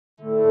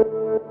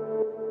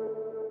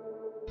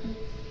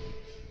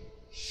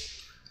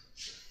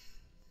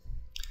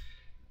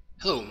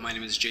Hello, my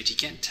name is JT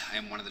Kent. I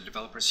am one of the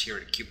developers here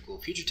at Cubicle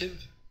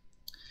Fugitive.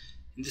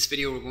 In this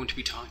video we're going to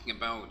be talking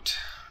about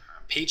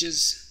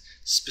pages,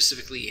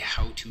 specifically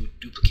how to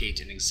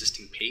duplicate an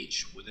existing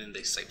page within the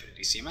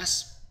Sitefinity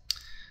CMS.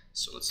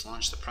 So let's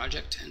launch the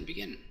project and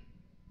begin.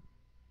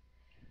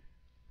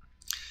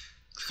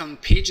 Click on the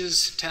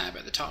Pages tab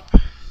at the top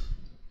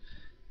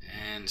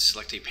and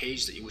select a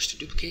page that you wish to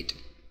duplicate.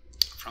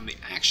 From the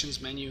Actions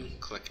menu,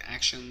 click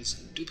Actions,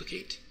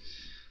 Duplicate.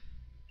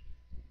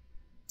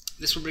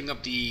 This will bring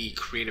up the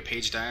Create a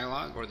Page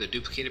dialog or the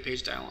Duplicate a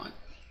Page dialog.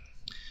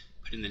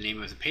 Put in the name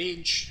of the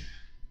page.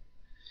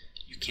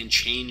 You can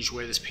change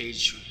where this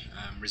page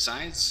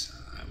resides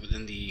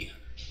within the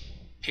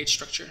page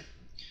structure,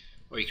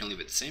 or you can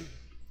leave it the same.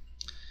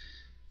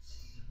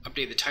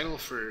 Update the title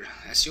for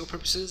SEO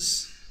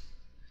purposes.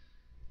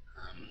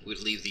 We'd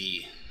leave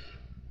the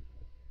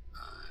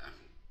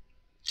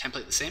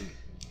template the same.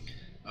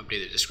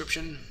 Update the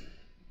description.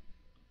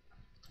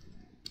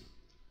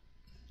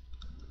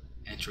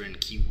 Enter in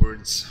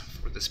keywords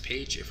for this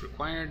page if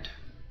required.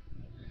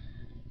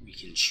 We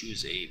can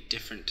choose a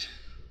different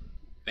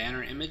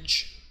banner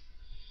image.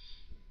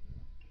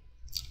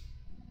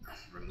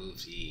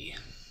 Remove the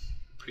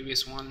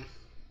previous one,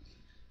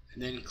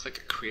 and then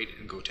click Create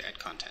and go to Add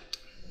Content.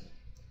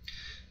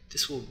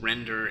 This will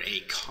render a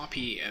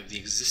copy of the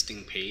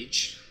existing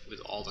page with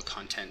all the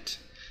content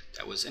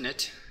that was in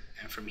it,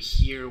 and from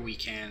here we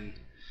can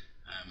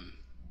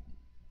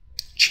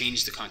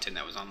change the content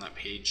that was on that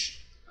page,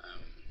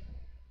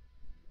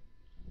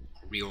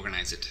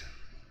 reorganize it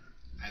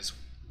as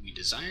we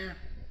desire,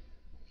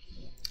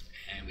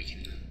 and we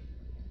can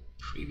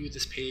preview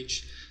this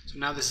page. So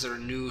now this is our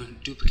new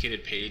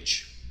duplicated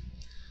page,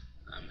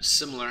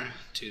 similar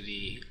to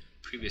the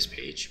previous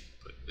page,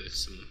 but with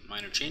some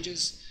minor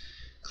changes.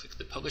 Click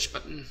the Publish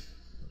button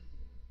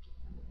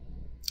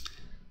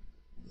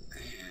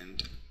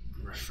and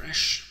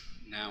refresh.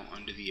 Now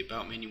under the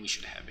About menu we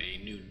should have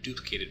a new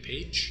duplicated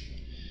page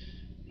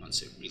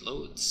once it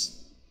reloads.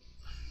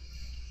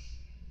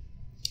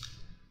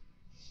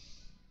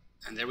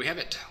 And there we have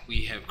it.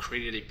 We have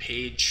created a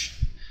page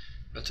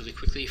relatively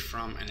quickly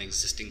from an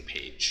existing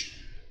page.